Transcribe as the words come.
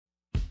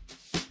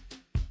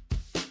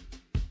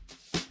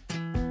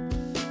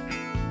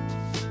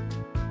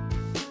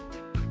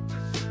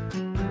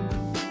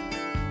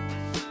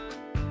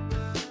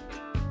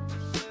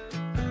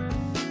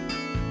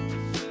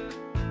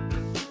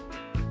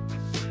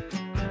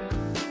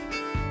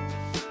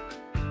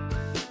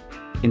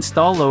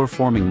Install lower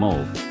forming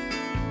mold.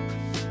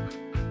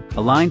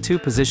 Align 2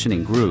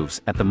 positioning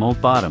grooves at the mold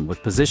bottom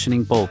with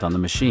positioning bolt on the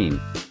machine,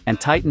 and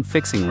tighten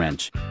fixing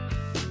wrench.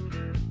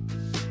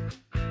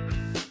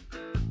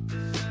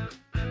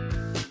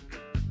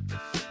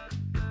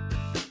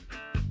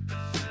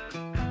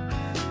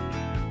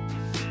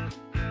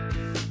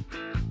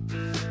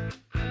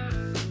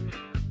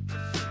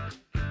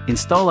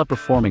 Install upper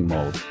forming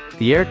mold.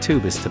 The air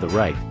tube is to the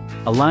right.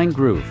 Align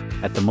groove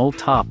at the mold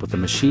top with the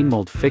machine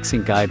mold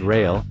fixing guide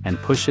rail and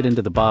push it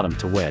into the bottom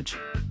to wedge.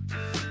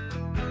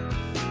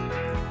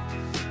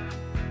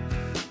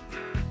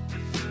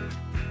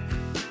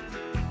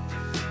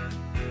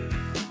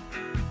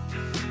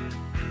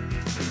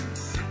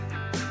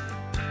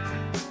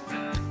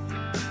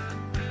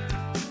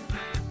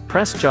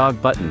 Press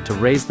jog button to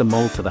raise the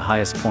mold to the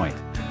highest point.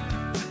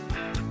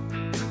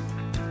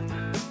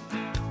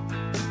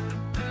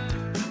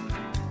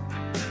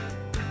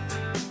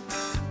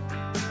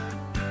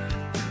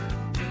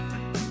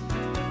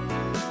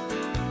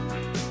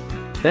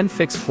 Then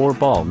fix 4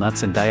 ball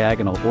nuts in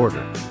diagonal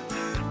order.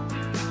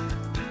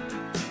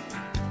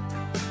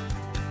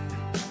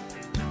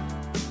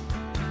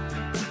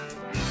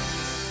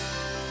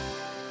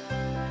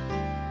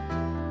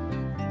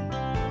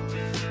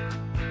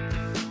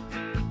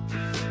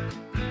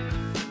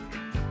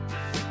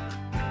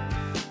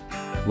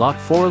 Lock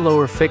 4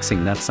 lower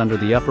fixing nuts under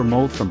the upper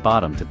mold from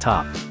bottom to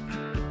top.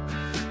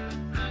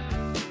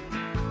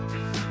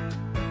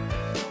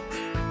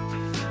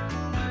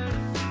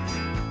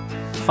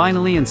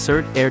 Finally,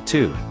 insert air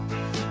tube.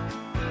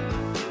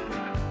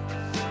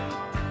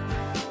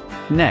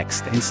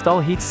 Next,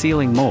 install heat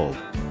sealing mold.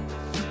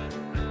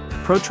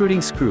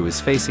 Protruding screw is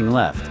facing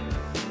left.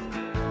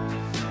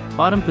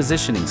 Bottom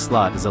positioning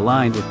slot is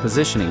aligned with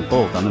positioning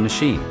bolt on the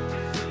machine.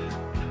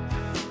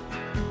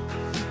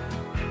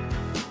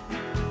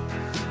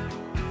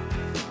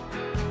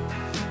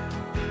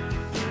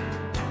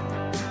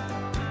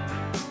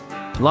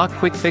 Lock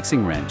quick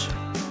fixing wrench.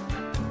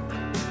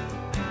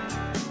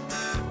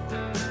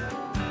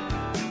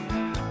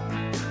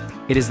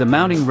 It is the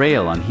mounting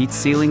rail on heat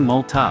sealing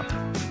mold top.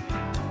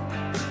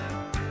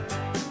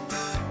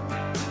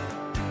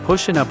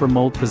 Push an upper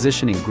mold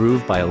positioning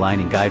groove by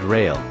aligning guide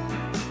rail.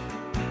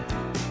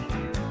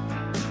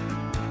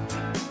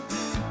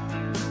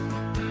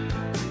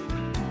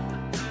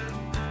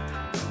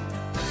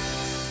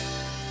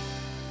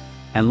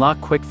 And lock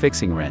quick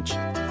fixing wrench.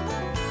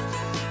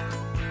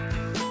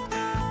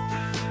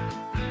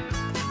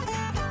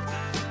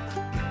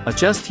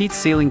 Adjust heat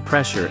sealing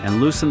pressure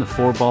and loosen the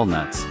 4 ball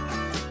nuts.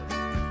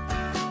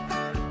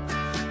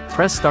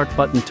 Press start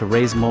button to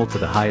raise mold to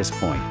the highest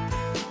point.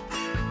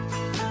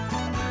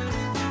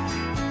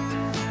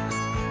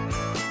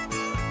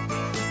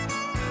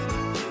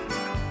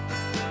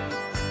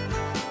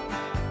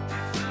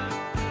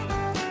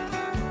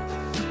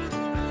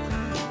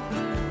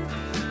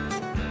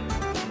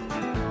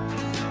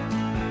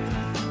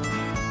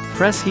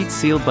 Press heat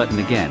seal button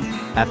again,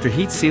 after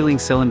heat sealing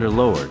cylinder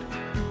lowered.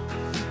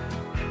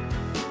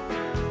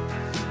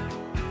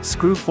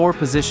 Screw 4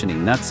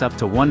 positioning nuts up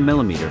to 1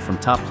 mm from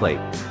top plate.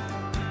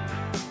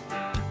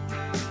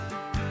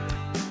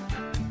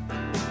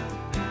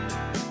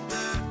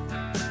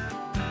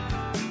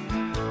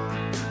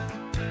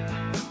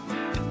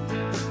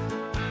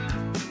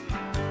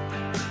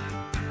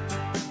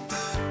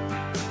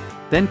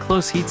 Then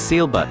close heat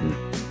seal button.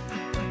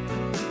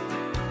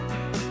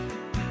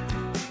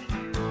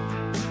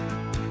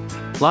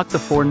 Lock the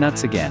 4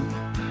 nuts again.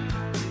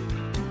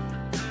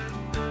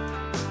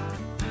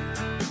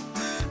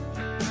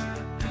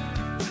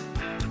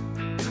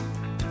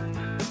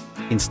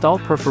 Install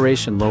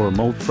perforation lower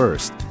mold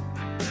first.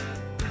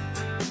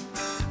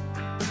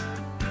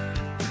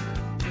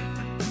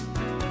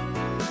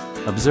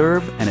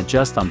 Observe and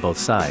adjust on both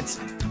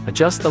sides.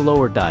 Adjust the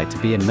lower die to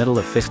be in middle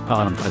of fixed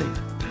bottom putty.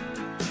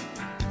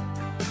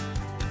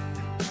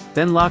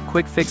 Then lock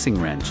quick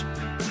fixing wrench.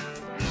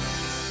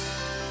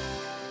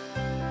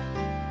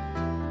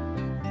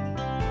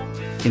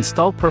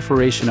 Install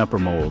perforation upper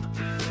mold.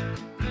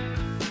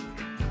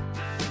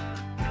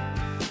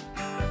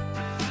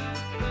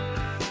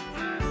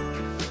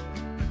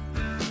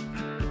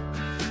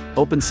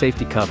 Open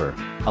safety cover.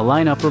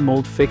 Align upper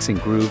mold fixing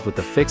groove with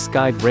the fixed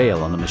guide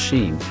rail on the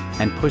machine,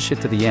 and push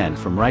it to the end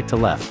from right to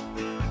left.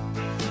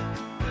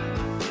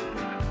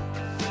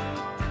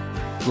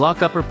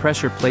 Lock upper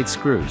pressure plate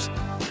screws.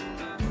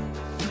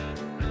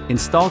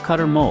 Install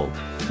cutter mold.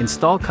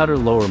 Install cutter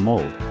lower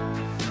mold.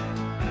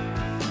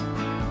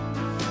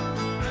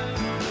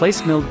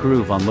 Place milled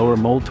groove on lower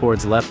mold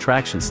towards left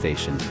traction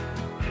station.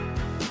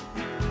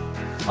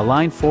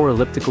 Align 4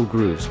 elliptical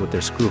grooves with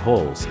their screw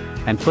holes,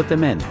 and put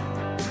them in.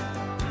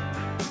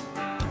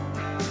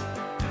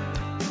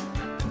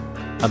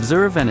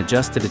 Observe and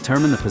adjust to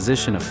determine the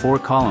position of 4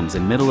 columns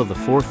in middle of the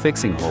 4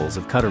 fixing holes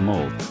of cutter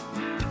mold.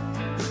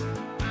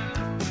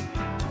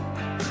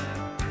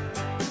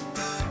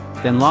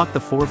 Then lock the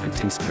 4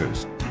 fixing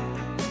screws.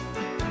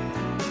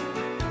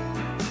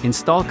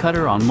 Install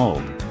cutter on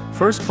mold.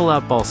 First pull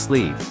out ball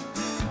sleeve.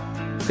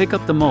 Pick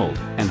up the mold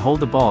and hold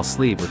the ball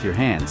sleeve with your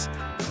hands.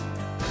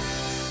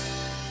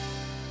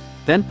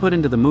 Then put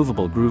into the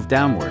movable groove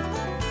downward.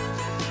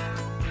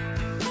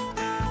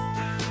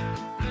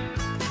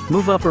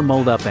 Move upper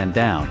mold up and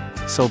down,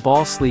 so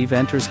ball sleeve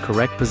enters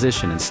correct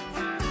position and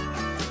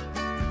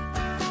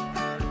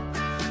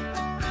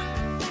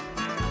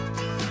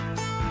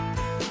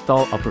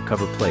install upper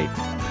cover plate.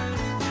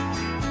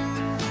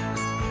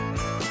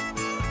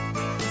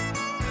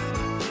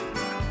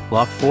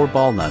 Lock 4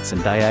 ball nuts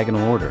in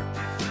diagonal order.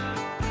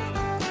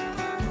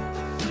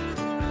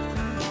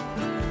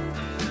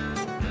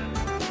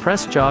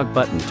 Press jog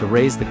button to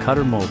raise the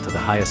cutter mold to the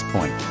highest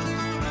point.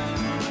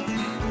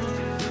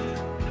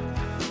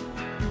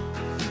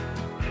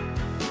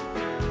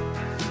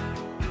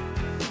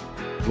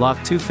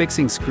 Lock 2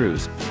 fixing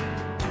screws,